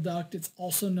flexible duct. It's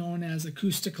also known as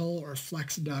acoustical or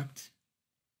flex duct.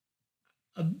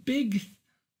 A big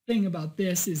thing about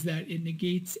this is that it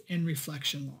negates end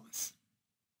reflection loss.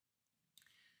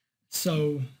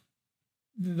 So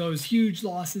those huge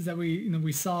losses that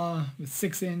we saw with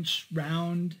 6-inch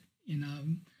round in a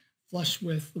flush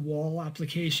with the wall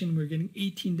application, we're getting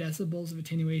 18 decibels of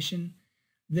attenuation.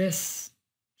 This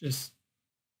just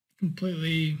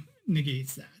completely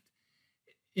negates that.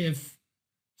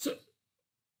 So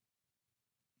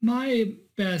my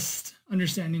best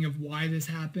understanding of why this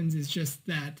happens is just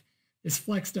that this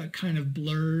flex duct kind of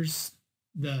blurs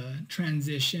the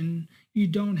transition. You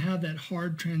don't have that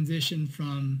hard transition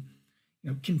from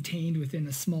contained within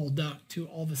a small duct to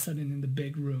all of a sudden in the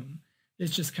big room. It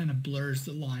just kind of blurs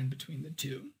the line between the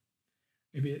two.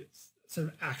 Maybe it sort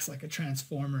of acts like a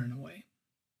transformer in a way.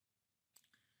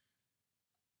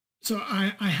 So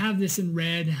I have this in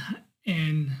red,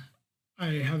 and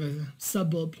I have a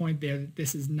sub-bullet point there that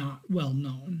this is not well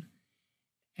known.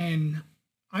 And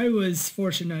I was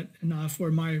fortunate enough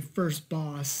where my first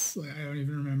boss, I don't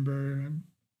even remember,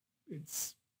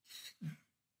 it's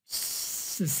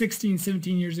 16,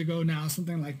 17 years ago now,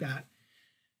 something like that.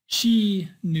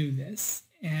 She knew this,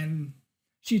 and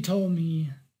she told me,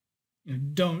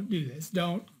 don't do this.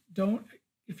 Don't,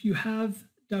 if you have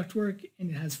ductwork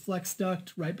and it has flex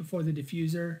duct right before the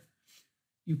diffuser,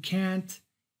 you can't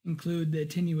include the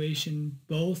attenuation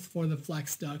both for the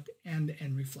flex duct and the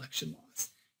end reflection loss.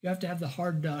 You have to have the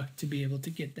hard duct to be able to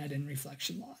get that end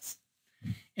reflection loss.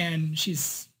 And she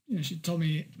told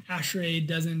me ASHRAE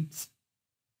doesn't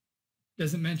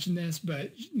mention this,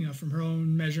 but from her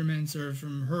own measurements or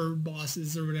from her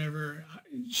bosses or whatever,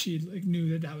 she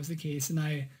knew that was the case. And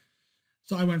I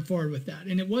So I went forward with that.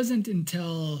 And it wasn't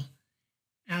until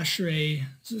ASHRAE,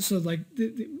 so like,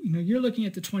 you're looking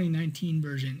at the 2019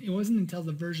 version. It wasn't until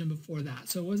the version before that.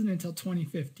 So it wasn't until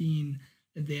 2015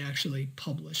 that they actually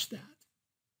published that.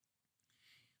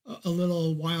 A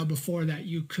little while before that,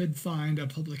 you could find a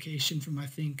publication from, I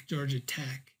think, Georgia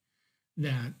Tech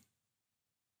that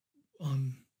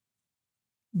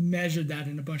measured that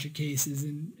in a bunch of cases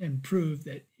and proved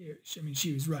that,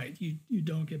 she was right. You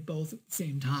don't get both at the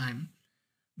same time.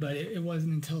 But it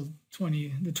wasn't until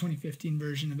the 2015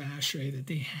 version of ASHRAE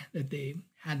that they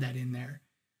had that in there.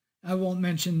 I won't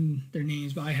mention their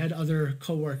names, but I had other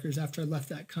coworkers after I left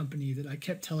that company that I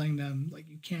kept telling them, like,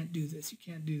 you can't do this, you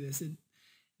can't do this.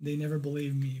 They never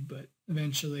believed me, but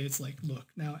eventually it's like, look,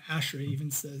 now ASHRAE even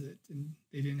says it, and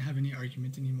they didn't have any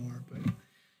argument anymore. But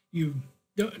you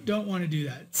don't want to do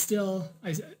that. Still,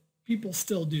 people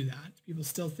still do that. People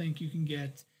still think you can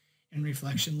get end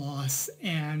reflection loss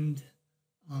and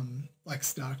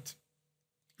flex duct,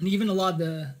 and even a lot of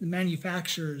the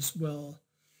manufacturers will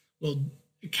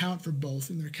account for both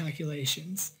in their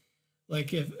calculations.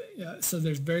 Like so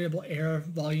there's variable air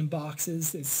volume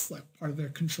boxes. It's like part of their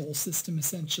control system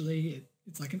essentially.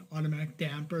 It's like an automatic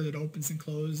damper that opens and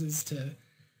closes to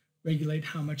regulate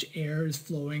how much air is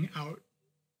flowing out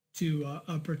to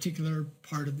a particular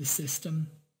part of the system.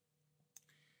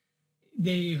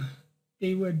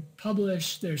 They would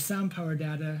publish their sound power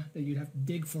data that you'd have to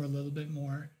dig for a little bit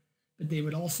more, but they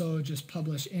would also just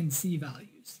publish NC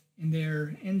values. And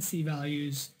their NC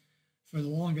values for the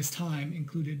longest time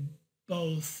included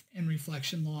both end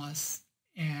reflection loss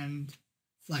and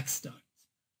flex duct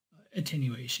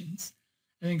attenuations.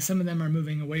 I think some of them are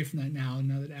moving away from that now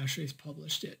that ASHRAE's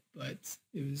published it, but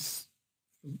it was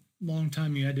a long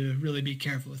time you had to really be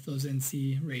careful with those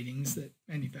NC ratings that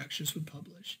manufacturers would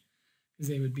publish, because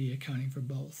they would be accounting for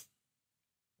both.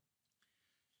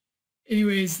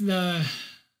 Anyways,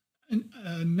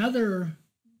 another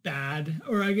bad,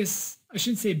 or I guess I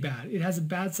shouldn't say bad, it has a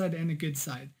bad side and a good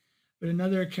side, but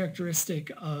another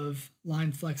characteristic of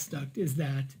line flex duct is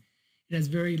that it has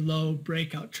very low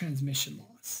breakout transmission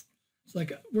loss. So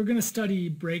like, we're going to study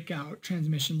breakout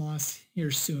transmission loss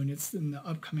here soon. It's in the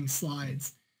upcoming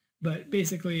slides, but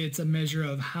basically it's a measure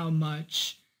of how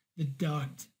much the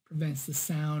duct prevents the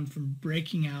sound from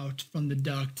breaking out from the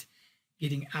duct,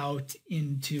 getting out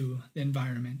into the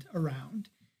environment around.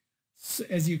 So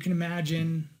as you can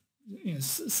imagine,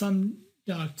 some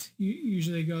duct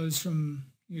usually goes from,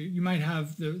 you might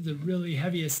have the really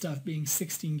heaviest stuff being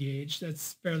 16 gauge.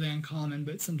 That's fairly uncommon,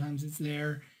 but sometimes it's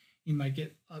there. You might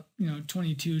get up,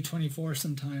 22, 24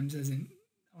 sometimes, as in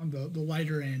on the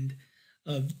lighter end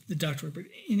of the ductwork. But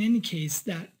in any case,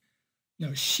 that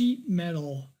sheet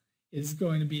metal is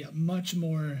going to be a much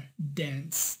more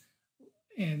dense.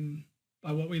 And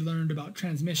by what we learned about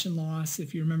transmission loss,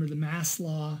 if you remember the mass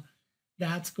law,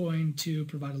 that's going to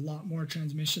provide a lot more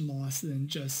transmission loss than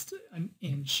just an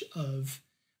inch of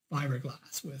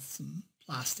fiberglass with some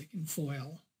plastic and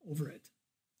foil over it.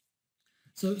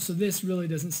 So this really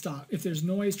doesn't stop. If there's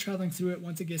noise traveling through it,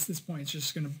 once it gets to this point, it's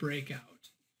just going to break out.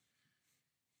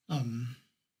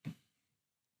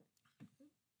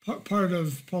 Part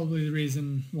of probably the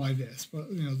reason why this,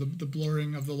 the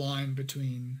blurring of the line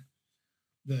between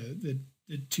the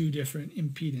two different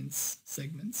impedance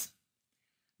segments.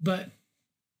 But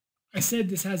I said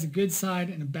this has a good side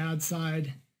and a bad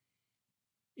side.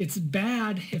 It's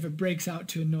bad if it breaks out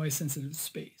to a noise sensitive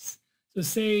space. So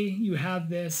say you have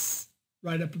this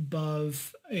right up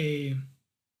above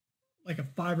like a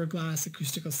fiberglass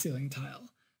acoustical ceiling tile,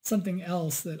 something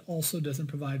else that also doesn't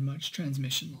provide much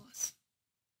transmission loss.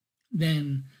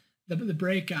 Then the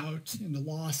breakout and the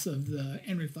loss of the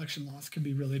end reflection loss could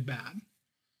be really bad.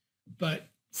 But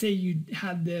say you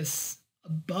had this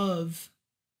above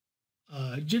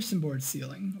gypsum board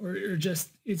ceiling, or just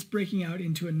it's breaking out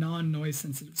into a non-noise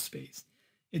sensitive space.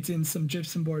 It's in some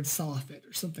gypsum board soffit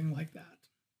or something like that.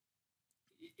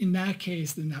 In that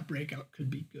case, then that breakout could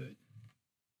be good.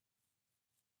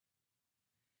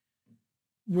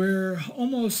 We're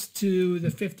almost to the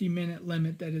 50-minute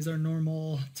limit that is our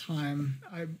normal time.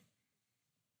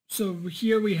 So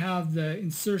here we have the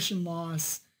insertion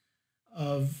loss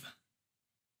of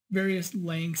various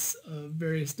lengths of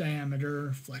various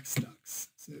diameter flex ducts.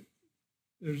 So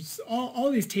there's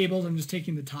all these tables. I'm just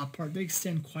taking the top part. They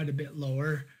extend quite a bit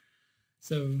lower.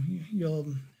 So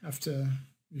you'll have to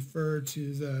refer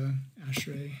to the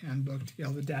ASHRAE handbook to get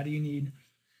all the data you need.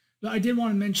 But I did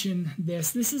want to mention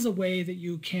this. This is a way that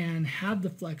you can have the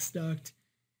flex duct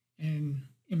and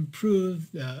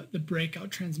improve the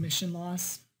breakout transmission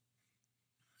loss.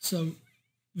 So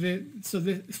the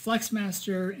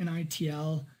FlexMaster and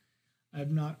ITL I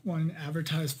have not one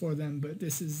advertised for them, but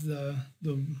this is the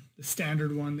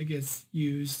standard one that gets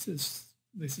used, at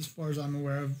least as far as I'm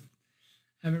aware of.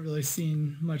 I haven't really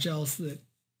seen much else that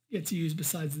gets used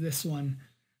besides this one,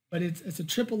 but it's a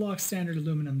triple lock standard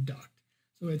aluminum duct.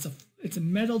 So it's a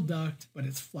metal duct, but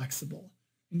it's flexible.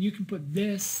 And you can put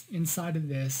this inside of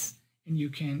this, and you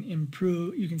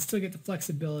can still get the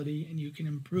flexibility, and you can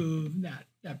improve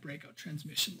that breakout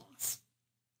transmission loss.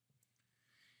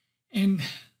 And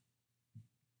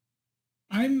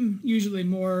I'm usually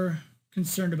more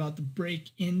concerned about the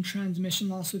break-in transmission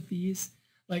loss with these.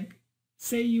 Like,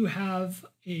 say you have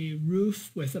a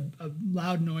roof with a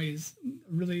loud noise,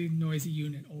 a really noisy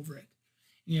unit over it,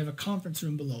 and you have a conference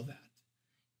room below that.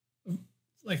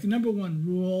 Like, the number one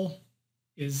rule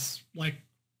is, like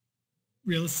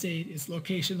real estate, is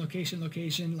location, location,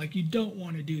 location. Like, you don't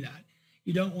want to do that.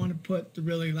 You don't want to put the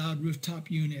really loud rooftop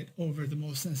unit over the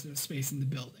most sensitive space in the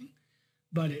building.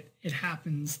 But it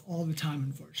happens all the time,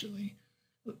 unfortunately.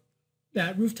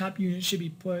 That rooftop unit should be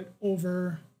put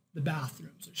over the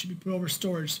bathrooms. It should be put over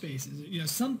storage spaces,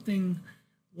 something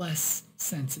less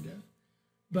sensitive.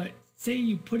 But say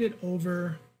you put it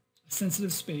over a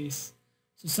sensitive space.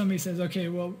 So somebody says, okay,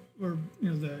 well,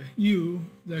 the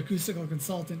acoustical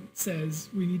consultant says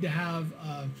we need to have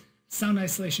a sound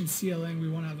isolation ceiling. We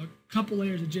want to have a couple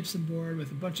layers of gypsum board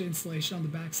with a bunch of insulation on the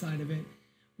back side of it.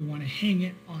 We want to hang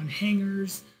it on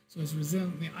hangers so it's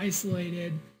resiliently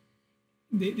isolated.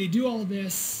 They do all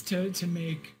this to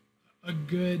make a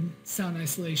good sound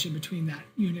isolation between that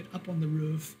unit up on the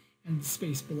roof and the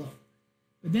space below.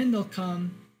 But then they'll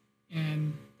come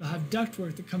and they'll have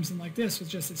ductwork that comes in like this with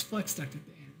just this flex duct at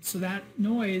the end. So that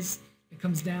noise that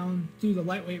comes down through the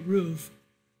lightweight roof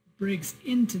breaks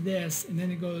into this, and then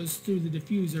it goes through the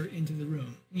diffuser into the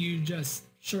room. And you just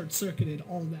short-circuited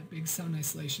all of that big sound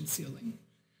isolation ceiling.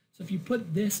 So if you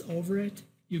put this over it,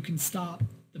 you can stop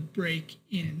the break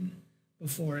in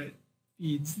before it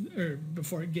feeds or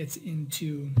before it gets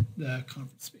into the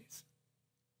conference space.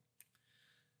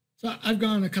 So I've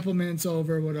gone a couple minutes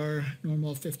over what our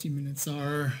normal 15 minutes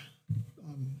are.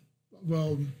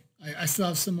 I still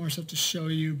have some more stuff to show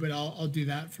you, but I'll do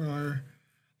that for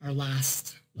our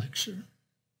last lecture.